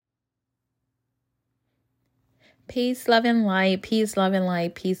Peace, love, and light. Peace, love, and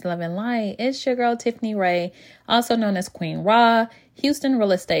light. Peace, love, and light. It's your girl, Tiffany Ray, also known as Queen Ra, Houston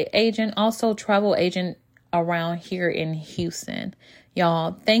real estate agent, also travel agent around here in Houston.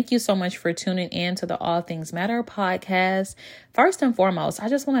 Y'all, thank you so much for tuning in to the All Things Matter podcast. First and foremost, I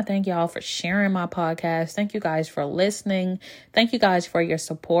just want to thank y'all for sharing my podcast. Thank you guys for listening. Thank you guys for your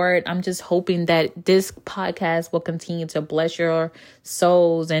support. I'm just hoping that this podcast will continue to bless your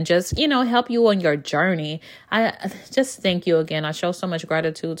souls and just, help you on your journey. I just thank you again. I show so much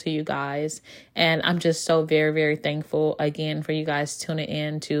gratitude to you guys. And I'm just so very, very thankful again for you guys tuning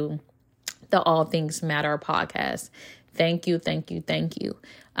in to the All Things Matter podcast. Thank you.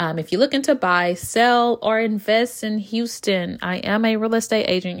 If you're looking to buy, sell, or invest in Houston, I am a real estate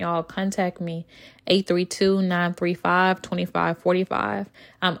agent, y'all. Contact me, 832-935-2545.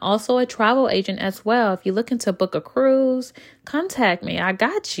 I'm also a travel agent as well. If you're looking to book a cruise, contact me. I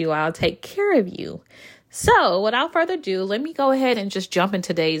got you. I'll take care of you. So without further ado, let me go ahead and just jump in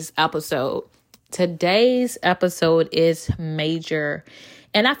today's episode. Today's episode is major.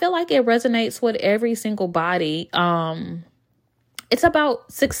 And I feel like it resonates with every single body. It's about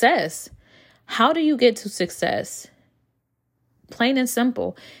success. How do you get to success? Plain and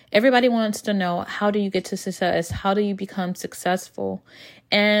simple. Everybody wants to know, how do you get to success? How do you become successful?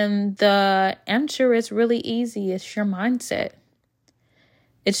 And the answer is really easy. It's your mindset.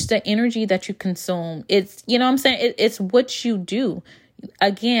 It's the energy that you consume. It's, it's what you do.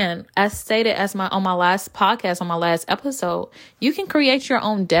 Again, as stated on my last podcast, on my last episode, you can create your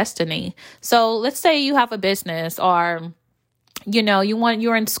own destiny. So let's say you have a business, or,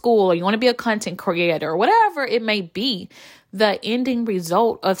 you're in school, or you want to be a content creator, whatever it may be. The ending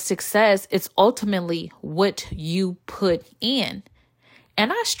result of success is ultimately what you put in.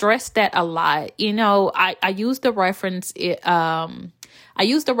 And I stress that a lot. I use the reference. I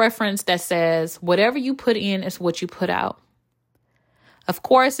use the reference that says, whatever you put in is what you put out. Of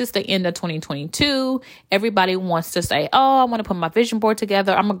course, it's the end of 2022. Everybody wants to say, I want to put my vision board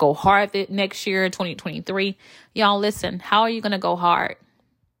together. I'm going to go hard next year, 2023. Y'all, listen, how are you going to go hard?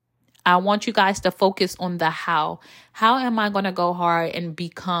 I want you guys to focus on the how. How am I going to go hard and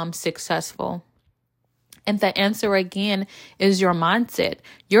become successful? And the answer again is your mindset.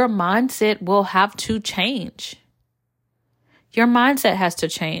 Your mindset will have to change. Your mindset has to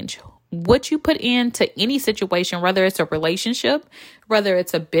change. What you put into any situation, whether it's a relationship, whether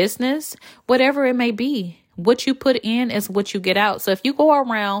it's a business, whatever it may be, what you put in is what you get out. So if you go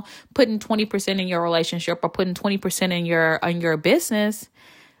around putting 20% in your relationship or putting 20% in your business,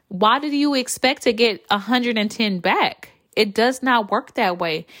 why do you expect to get 110 back? It does not work that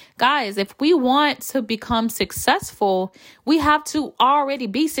way. Guys, if we want to become successful, we have to already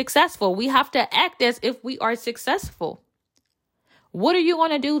be successful. We have to act as if we are successful. What are you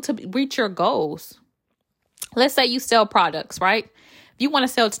going to do to reach your goals? Let's say you sell products, right? If you want to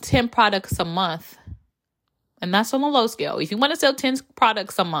sell 10 products a month, and that's on a low scale. If you want to sell 10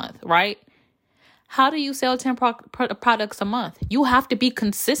 products a month, right? How do you sell 10 products a month? You have to be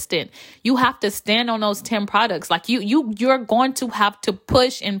consistent. You have to stand on those 10 products. Like you're going to have to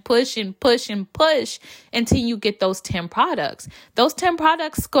push and push and push and push until you get those 10 products. Those 10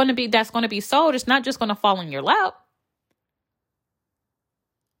 products that's going to be sold. It's not just going to fall in your lap.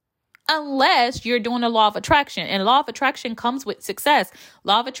 Unless you're doing the law of attraction, and law of attraction comes with success.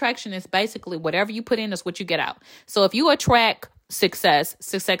 Law of attraction is basically whatever you put in is what you get out. So if you attract success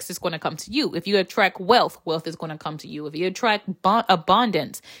is going to come to you. If you attract wealth is going to come to you. If you attract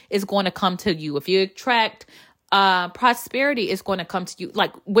abundance, it's going to come to you. If you attract prosperity, it's going to come to you.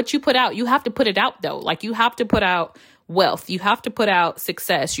 Like what you put out, you have to put it out though. Like you have to put out wealth. You have to put out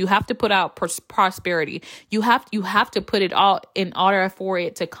success. You have to put out prosperity. You have to put it all in order for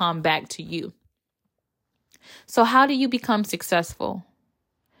it to come back to you. So how do you become successful?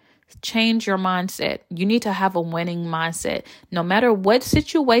 Change your mindset. You need to have a winning mindset. No matter what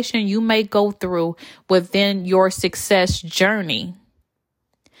situation you may go through within your success journey,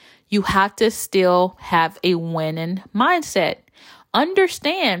 you have to still have a winning mindset.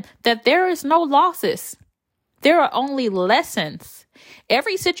 Understand that there is no losses. There are only lessons.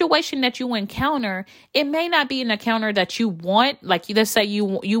 Every situation that you encounter, it may not be an encounter that you want. Like let's say you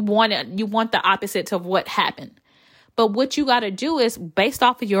want the opposite of what happened. But what you got to do is, based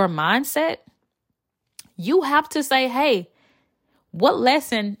off of your mindset, you have to say, hey, what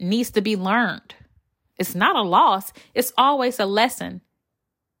lesson needs to be learned? It's not a loss. It's always a lesson.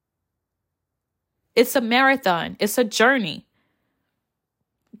 It's a marathon. It's a journey.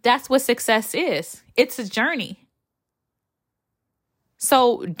 That's what success is. It's a journey.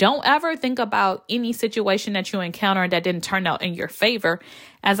 So don't ever think about any situation that you encounter that didn't turn out in your favor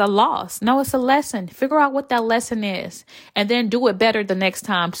as a loss. No, it's a lesson. Figure out what that lesson is and then do it better the next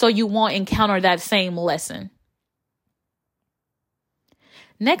time so you won't encounter that same lesson.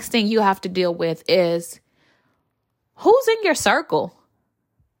 Next thing you have to deal with is who's in your circle?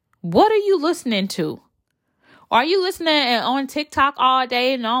 What are you listening to? Are you listening on TikTok all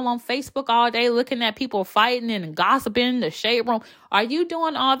day and all on Facebook all day, looking at people fighting and gossiping in the shade room? Are you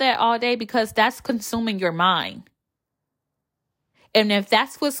doing all that all day? Because that's consuming your mind. And if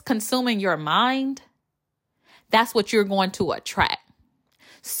that's what's consuming your mind, that's what you're going to attract.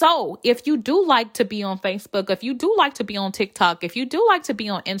 So if you do like to be on Facebook, if you do like to be on TikTok, if you do like to be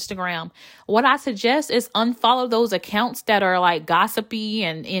on Instagram, what I suggest is unfollow those accounts that are like gossipy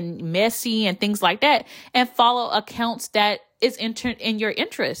and messy and things like that, and follow accounts that is in your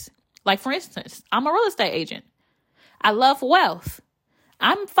interest. Like, for instance, I'm a real estate agent. I love wealth.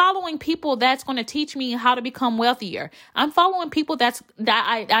 I'm following people that's going to teach me how to become wealthier. I'm following people that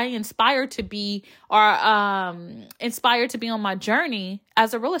I inspire to be, or inspired to be on my journey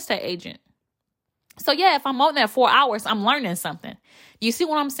as a real estate agent. So yeah, if I'm on there 4 hours, I'm learning something. You see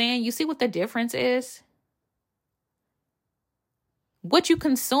what I'm saying? You see what the difference is? What you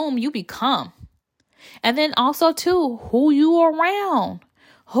consume, you become. And then also too, who you around,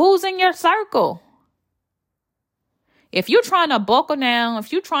 who's in your circle. If you're trying to buckle down,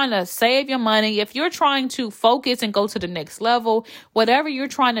 if you're trying to save your money, if you're trying to focus and go to the next level, whatever you're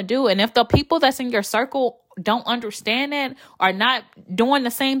trying to do, and if the people that's in your circle don't understand it, are not doing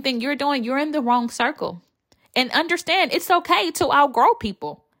the same thing you're doing, you're in the wrong circle. And understand, it's okay to outgrow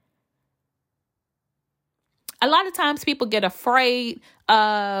people. A lot of times people get afraid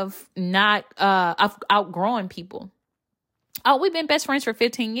of outgrowing people. Oh, we've been best friends for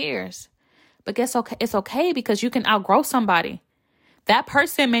 15 years. But guess okay, it's okay because you can outgrow somebody. That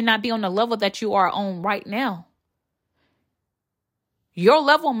person may not be on the level that you are on right now. Your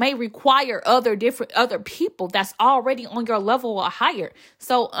level may require other people that's already on your level or higher.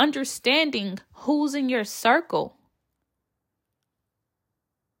 So understanding who's in your circle,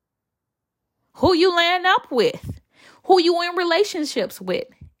 who you land up with, who you in relationships with,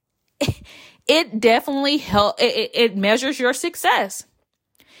 it definitely helps. It measures your success.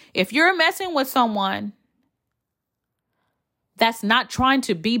 If you're messing with someone that's not trying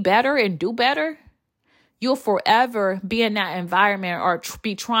to be better and do better, you'll forever be in that environment or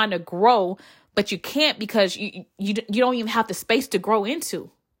be trying to grow, but you can't because you don't even have the space to grow into.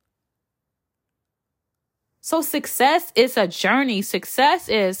 So success is a journey. Success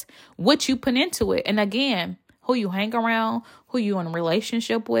is what you put into it. And again, who you hang around, who you in a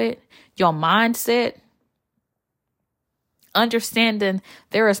relationship with, your mindset. Understanding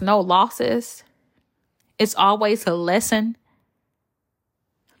there is no losses. It's always a lesson.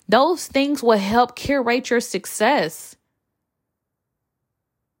 Those things will help curate your success.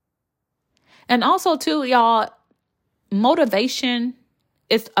 And also too, y'all, motivation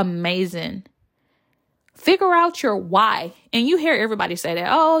is amazing. Figure out your why. And you hear everybody say that,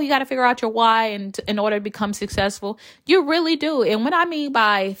 oh, you got to figure out your why in order to become successful. You really do. And what I mean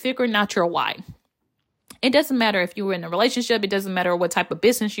by figuring out your why, it doesn't matter if you were in a relationship. It doesn't matter what type of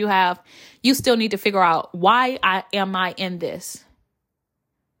business you have. You still need to figure out why am I in this?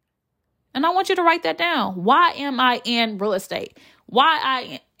 And I want you to write that down. Why am I in real estate?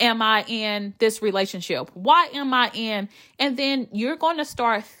 Why am I in this relationship? Why am I in? And then you're going to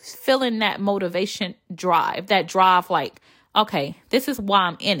start feeling that motivation drive, that drive like, okay, this is why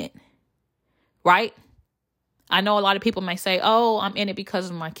I'm in it. Right? I know a lot of people may say, oh, I'm in it because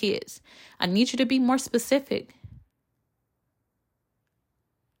of my kids. I need you to be more specific.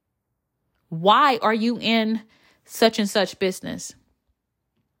 Why are you in such and such business?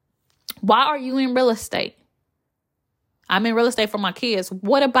 Why are you in real estate? I'm in real estate for my kids.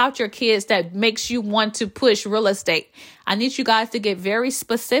 What about your kids that makes you want to push real estate? I need you guys to get very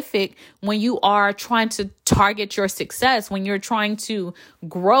specific when you are trying to target your success, when you're trying to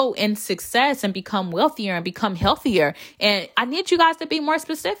grow in success and become wealthier and become healthier. And I need you guys to be more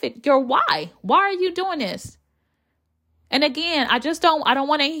specific. Your why. Why are you doing this? And again, I don't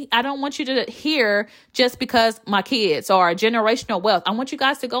want you to hear just because my kids or generational wealth. I want you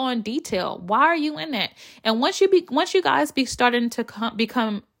guys to go in detail. Why are you in that? And once you guys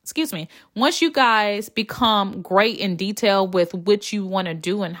become great in detail with what you want to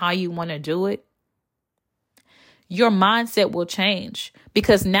do and how you want to do it, your mindset will change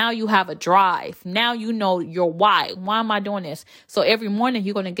because now you have a drive. Now you know your why. Why am I doing this? So every morning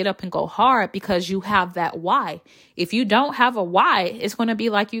you're going to get up and go hard because you have that why. If you don't have a why, it's going to be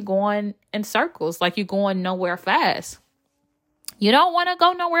like you going in circles, like you're going nowhere fast. You don't want to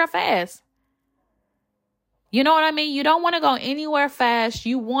go nowhere fast. You know what I mean? You don't want to go anywhere fast.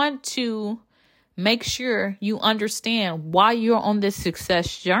 You want to make sure you understand why you're on this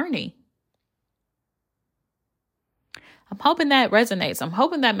success journey. I'm hoping that resonates. I'm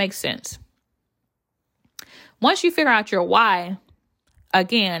hoping that makes sense. Once you figure out your why,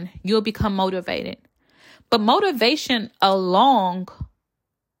 again, you'll become motivated. But motivation along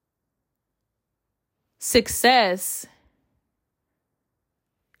success,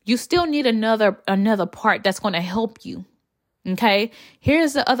 you still need another part that's going to help you. Okay?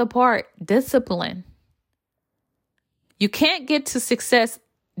 Here's the other part, discipline. You can't get to success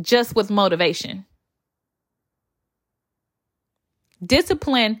just with motivation.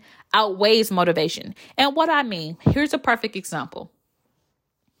 Discipline outweighs motivation. And what I mean, here's a perfect example.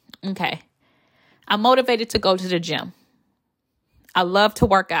 Okay. I'm motivated to go to the gym. I love to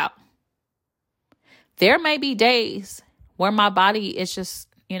work out. There may be days where my body is just,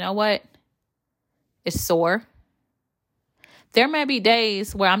 you know what? It's sore. There may be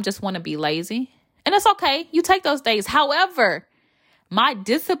days where I just want to be lazy. And it's okay. You take those days. However, my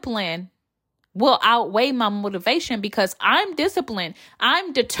discipline will outweigh my motivation because I'm disciplined.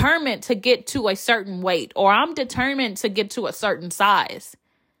 I'm determined to get to a certain weight, or I'm determined to get to a certain size.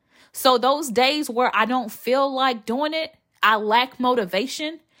 So those days where I don't feel like doing it, I lack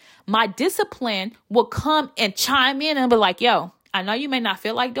motivation, my discipline will come and chime in and be like, yo, I know you may not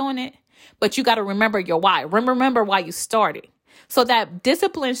feel like doing it, but you got to remember your why. Remember why you started. So that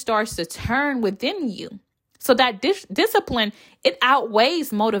discipline starts to turn within you. So that discipline, it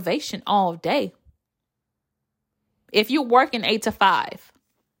outweighs motivation all day. If you're working 8 to 5,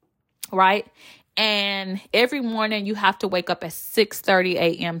 right? And every morning you have to wake up at 6:30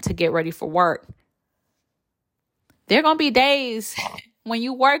 a.m. to get ready for work. There are going to be days when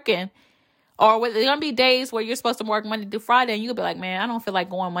you're working, or there are going to be days where you're supposed to work Monday through Friday and you'll be like, man, I don't feel like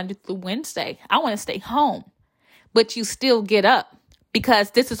going Monday through Wednesday. I want to stay home. But you still get up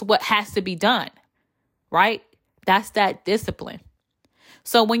because this is what has to be done. Right? That's that discipline.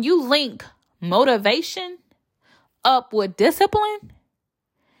 So when you link motivation up with discipline,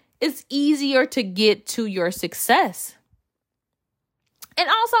 it's easier to get to your success. And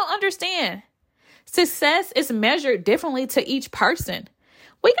also understand, success is measured differently to each person.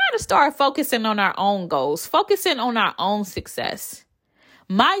 We got to start focusing on our own goals, focusing on our own success.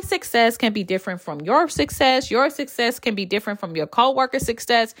 My success can be different from your success. Your success can be different from your coworker's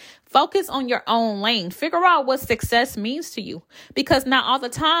success. Focus on your own lane. Figure out what success means to you. Because not all the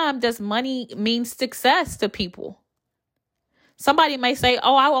time does money mean success to people. Somebody may say,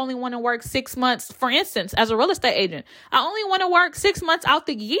 oh, I only want to work 6 months. For instance, as a real estate agent, I only want to work 6 months out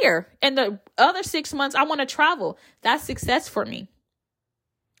the year. And the other 6 months, I want to travel. That's success for me.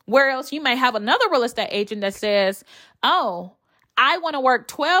 Whereas you may have another real estate agent that says, oh, I want to work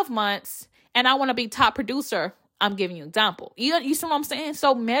 12 months and I want to be top producer. I'm giving you an example. You see what I'm saying?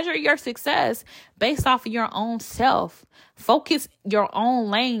 So measure your success based off of your own self. Focus your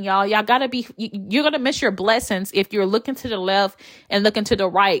own lane, y'all. Y'all got to be, you're going to miss your blessings if you're looking to the left and looking to the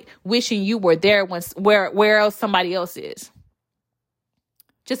right, wishing you were there where else somebody else is.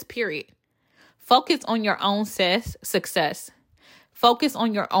 Just period. Focus on your own success. Focus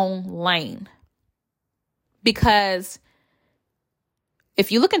on your own lane. Because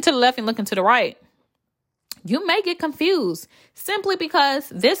if you look into the left and look into the right, you may get confused simply because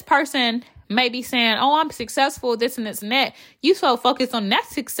this person may be saying, oh, I'm successful, this and this and that. You so focused on that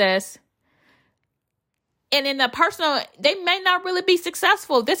success. And in the personal, they may not really be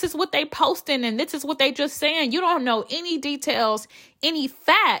successful. This is what they posting and this is what they just saying. You don't know any details, any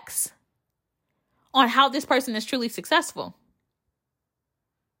facts on how this person is truly successful.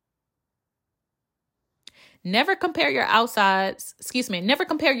 Never compare your never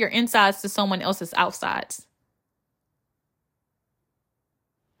compare your insides to someone else's outsides.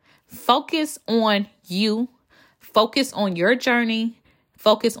 Focus on you. Focus on your journey.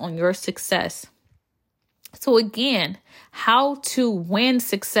 Focus on your success. So again, how to win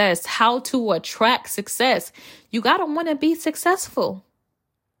success, how to attract success. You got to want to be successful.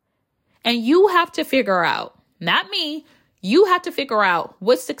 And you have to figure out, not me, you have to figure out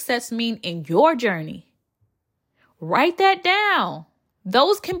what success means in your journey. Write that down.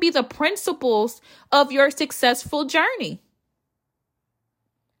 Those can be the principles of your successful journey.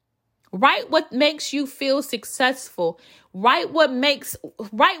 Write what makes you feel successful. Write what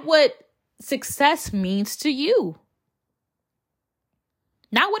success means to you.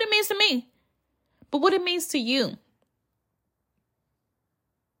 Not what it means to me, but what it means to you.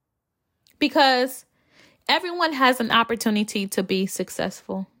 Because everyone has an opportunity to be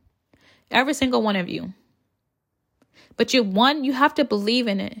successful. Every single one of you. But you have to believe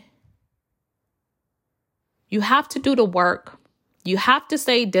in it. You have to do the work. You have to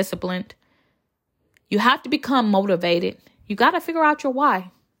stay disciplined. You have to become motivated. You got to figure out your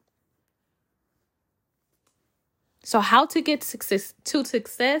why. So how to get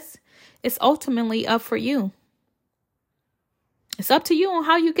success is ultimately up for you. It's up to you on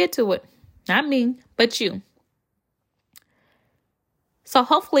how you get to it. Not me, but you. So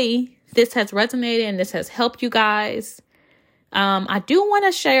hopefully this has resonated and this has helped you guys. I do want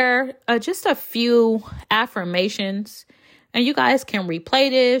to share just a few affirmations, and you guys can replay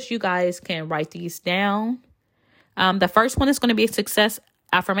this. You guys can write these down. The first one is going to be a success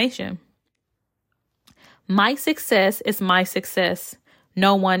affirmation. My success is my success.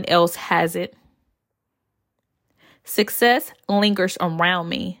 No one else has it. Success lingers around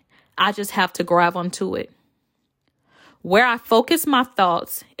me. I just have to grab onto it. Where I focus my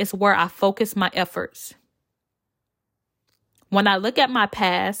thoughts is where I focus my efforts. When I look at my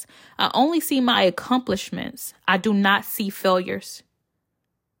past, I only see my accomplishments. I do not see failures.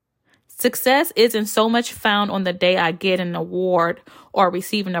 Success isn't so much found on the day I get an award or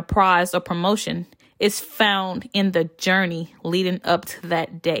receiving a prize or promotion. It's found in the journey leading up to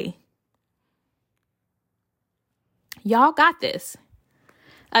that day. Y'all got this.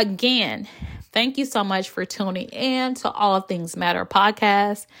 Again, thank you so much for tuning in to All Things Matter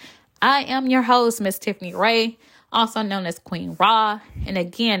podcast. I am your host, Miss Tiffany Ray, also known as Queen Ra. And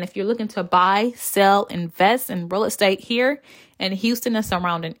again, if you're looking to buy, sell, invest in real estate here in Houston and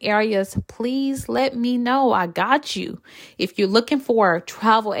surrounding areas, please let me know. I got you. If you're looking for a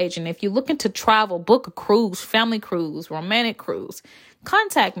travel agent, if you're looking to travel, book a cruise, family cruise, romantic cruise,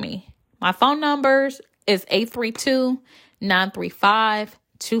 contact me. My phone numbers is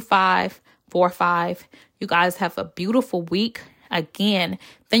 832-935-2545. You guys have a beautiful week. Again,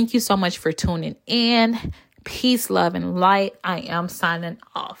 thank you so much for tuning in. Peace, love, and light. I am signing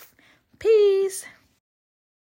off. Peace.